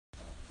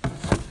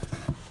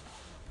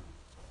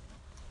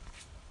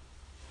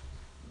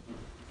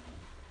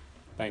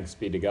Thanks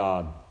be to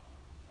God.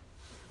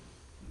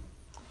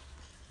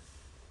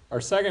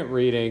 Our second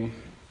reading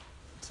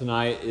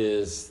tonight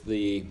is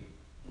the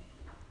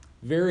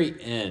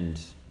very end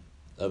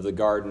of the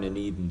Garden in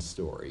Eden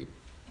story.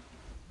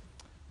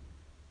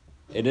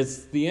 And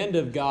it's the end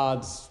of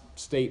God's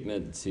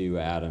statement to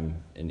Adam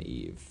and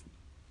Eve.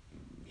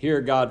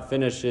 Here God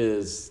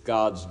finishes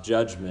God's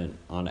judgment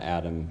on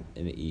Adam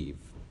and Eve.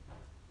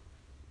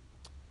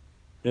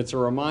 And it's a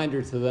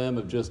reminder to them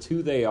of just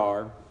who they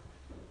are,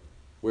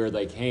 where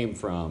they came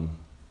from,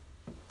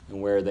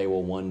 and where they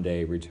will one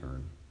day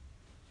return.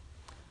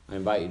 I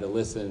invite you to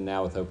listen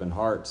now with open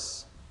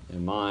hearts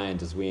and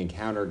minds as we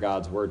encounter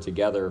God's word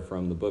together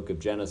from the book of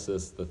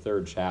Genesis, the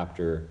 3rd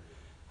chapter,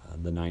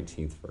 the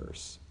 19th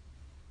verse.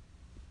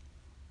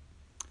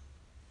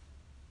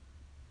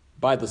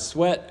 By the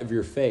sweat of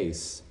your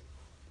face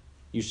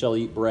you shall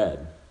eat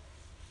bread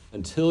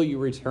until you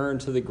return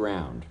to the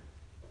ground,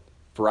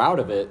 for out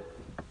of it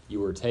you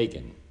were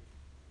taken.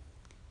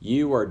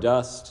 You are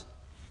dust,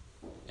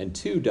 and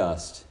to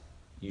dust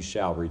you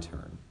shall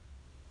return.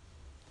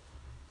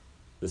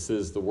 This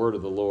is the word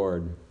of the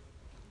Lord.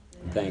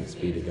 Thanks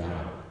be to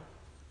God.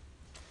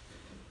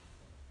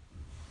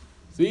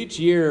 So each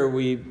year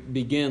we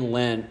begin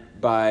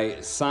Lent by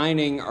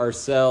signing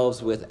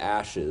ourselves with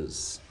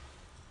ashes,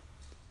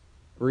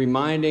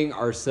 reminding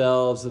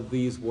ourselves of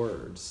these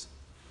words,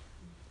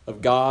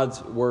 of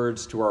God's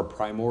words to our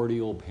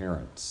primordial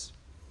parents.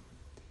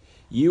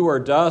 You are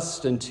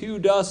dust, and to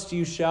dust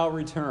you shall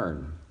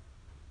return.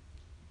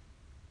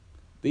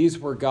 These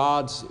were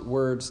God's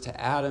words to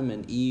Adam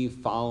and Eve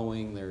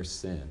following their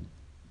sin.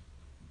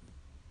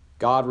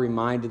 God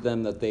reminded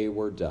them that they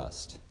were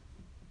dust.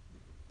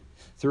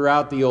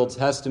 Throughout the Old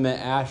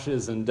Testament,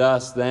 ashes and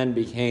dust then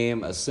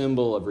became a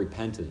symbol of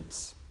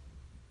repentance,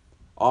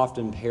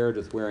 often paired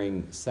with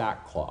wearing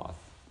sackcloth.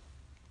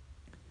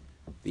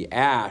 The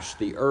ash,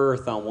 the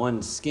earth on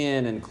one's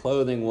skin and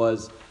clothing,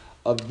 was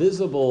a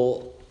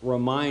visible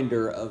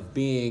reminder of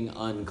being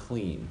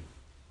unclean.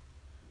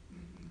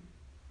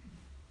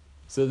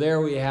 So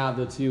there we have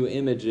the two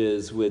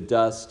images with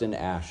dust and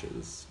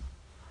ashes.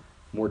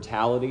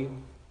 Mortality,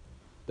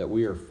 that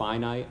we are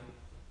finite,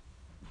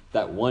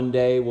 that one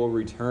day we'll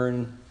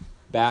return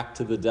back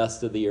to the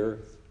dust of the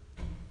earth.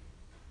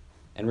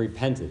 And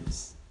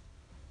repentance,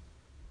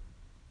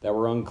 that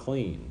we're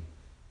unclean,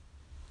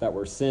 that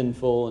we're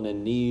sinful and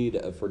in need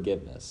of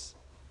forgiveness.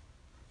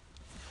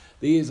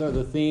 These are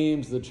the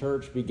themes the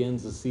church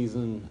begins the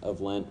season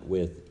of Lent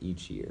with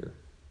each year.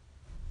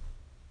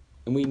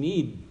 And we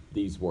need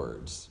these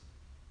words.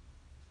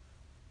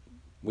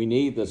 We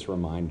need this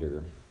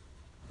reminder.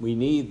 We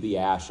need the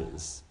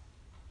ashes.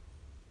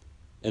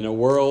 In a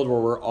world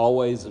where we're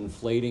always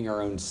inflating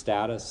our own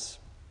status,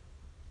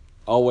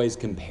 always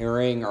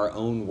comparing our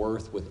own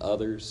worth with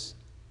others,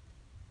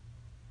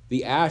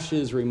 the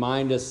ashes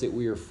remind us that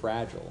we are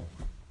fragile,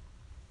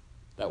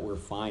 that we're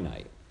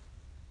finite,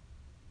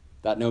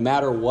 that no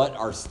matter what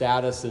our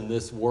status in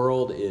this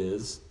world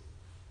is,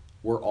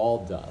 we're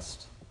all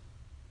dust,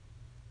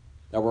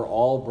 that we're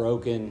all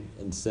broken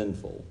and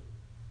sinful,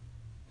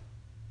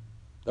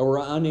 that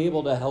we're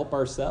unable to help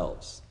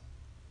ourselves,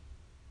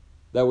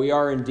 that we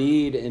are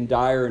indeed in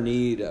dire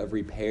need of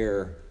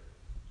repair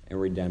and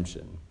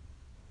redemption.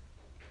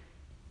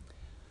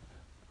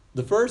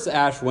 The first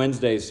Ash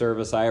Wednesday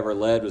service I ever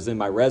led was in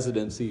my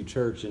residency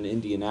church in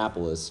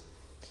Indianapolis.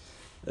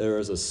 There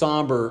was a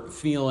somber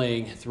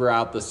feeling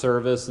throughout the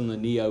service in the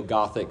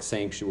neo-Gothic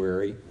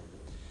sanctuary.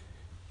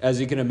 As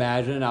you can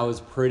imagine, I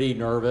was pretty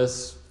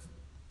nervous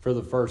for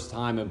the first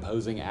time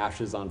imposing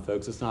ashes on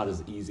folks. It's not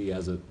as easy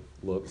as it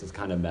looks. It's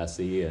kind of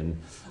messy, and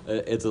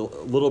it's a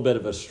little bit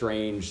of a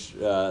strange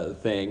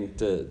thing,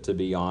 to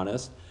be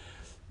honest.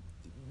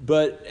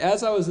 But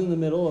as I was in the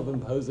middle of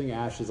imposing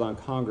ashes on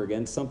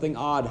congregants, something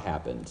odd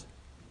happened.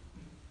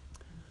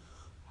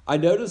 I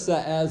noticed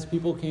that as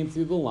people came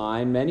through the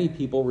line, many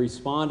people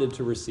responded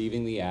to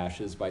receiving the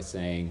ashes by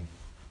saying,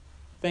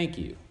 "Thank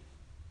you."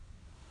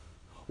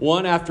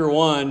 One after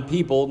one,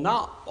 people,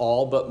 not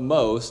all, but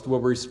most, will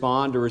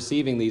respond to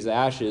receiving these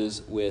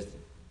ashes with,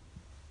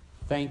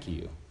 "Thank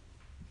you."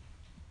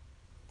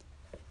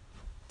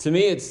 To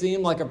me, it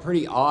seemed like a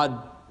pretty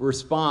odd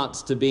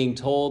response to being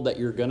told that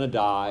you're going to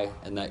die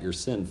and that you're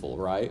sinful,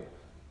 right?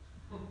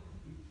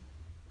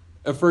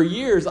 For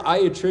years, I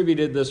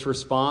attributed this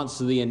response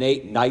to the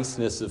innate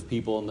niceness of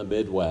people in the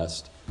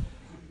Midwest,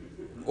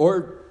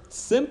 or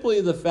simply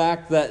the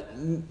fact that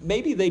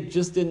maybe they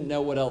just didn't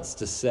know what else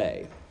to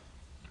say.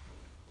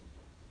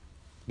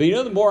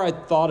 But the more I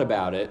thought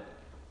about it,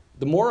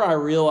 the more I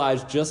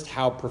realized just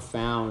how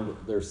profound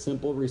their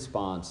simple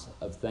response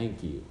of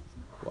thank you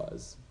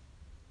was.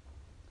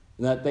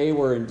 And that they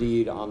were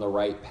indeed on the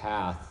right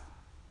path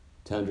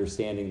to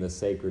understanding this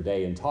sacred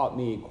day, and taught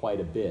me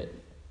quite a bit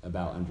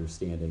about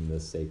understanding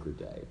this sacred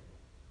day.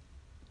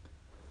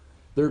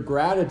 Their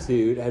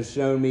gratitude has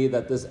shown me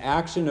that this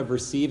action of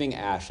receiving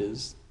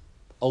ashes,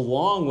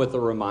 along with a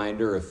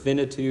reminder of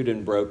finitude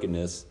and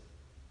brokenness,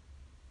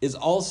 is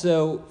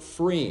also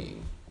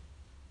freeing,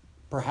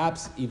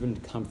 perhaps even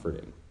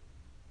comforting.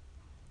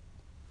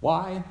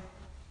 Why?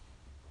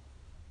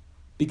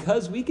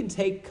 Because we can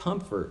take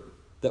comfort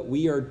that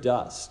we are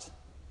dust,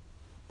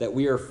 that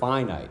we are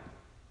finite,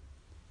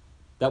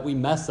 that we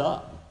mess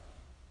up,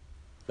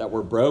 that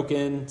we're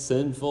broken,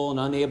 sinful, and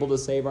unable to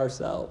save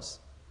ourselves.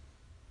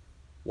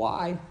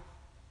 Why?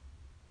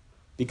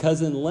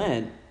 Because in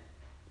Lent,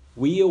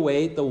 we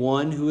await the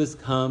one who has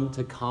come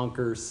to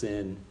conquer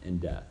sin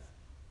and death.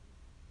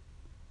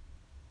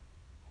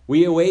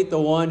 We await the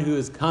one who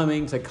is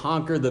coming to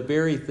conquer the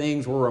very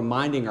things we're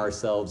reminding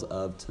ourselves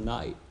of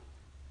tonight.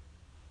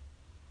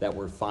 That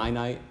we're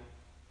finite,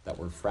 that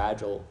we're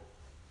fragile,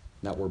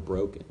 that we're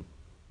broken.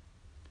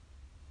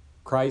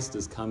 Christ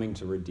is coming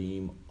to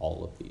redeem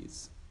all of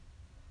these,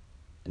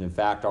 and in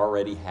fact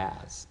already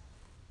has.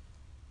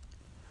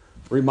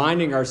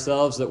 Reminding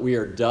ourselves that we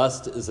are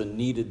dust is a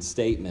needed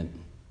statement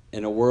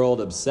in a world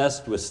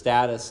obsessed with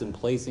status and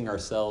placing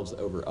ourselves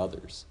over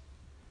others.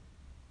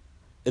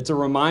 It's a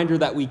reminder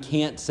that we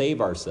can't save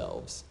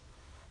ourselves.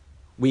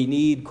 We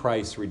need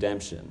Christ's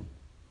redemption.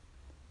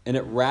 And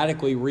it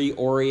radically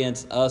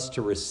reorients us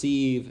to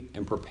receive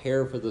and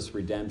prepare for this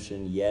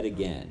redemption yet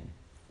again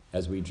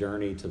as we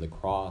journey to the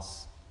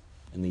cross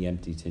and the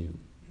empty tomb.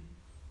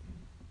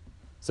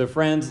 So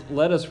friends,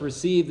 let us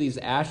receive these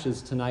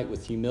ashes tonight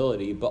with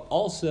humility, but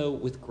also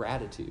with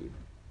gratitude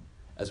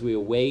as we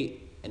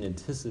await and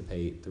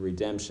anticipate the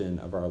redemption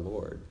of our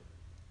Lord.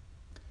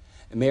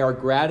 And may our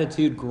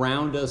gratitude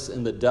ground us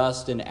in the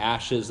dust and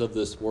ashes of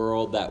this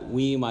world, that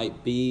we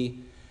might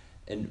be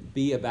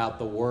about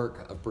the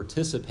work of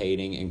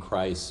participating in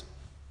Christ's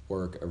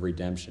work of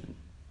redemption.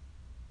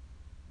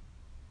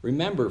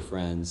 Remember,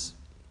 friends,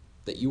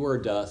 that you are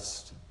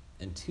dust,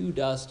 and to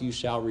dust you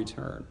shall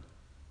return.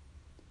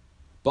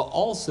 But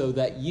also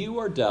that you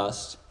are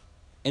dust,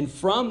 and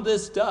from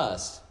this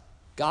dust,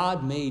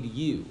 God made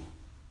you.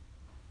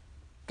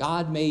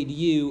 God made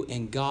you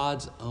in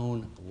God's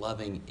own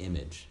loving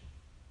image.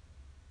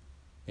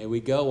 May we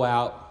go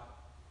out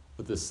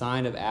with the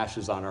sign of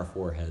ashes on our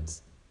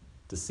foreheads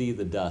to see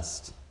the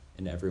dust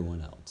in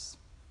everyone else.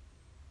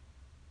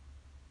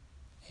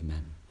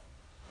 Amen.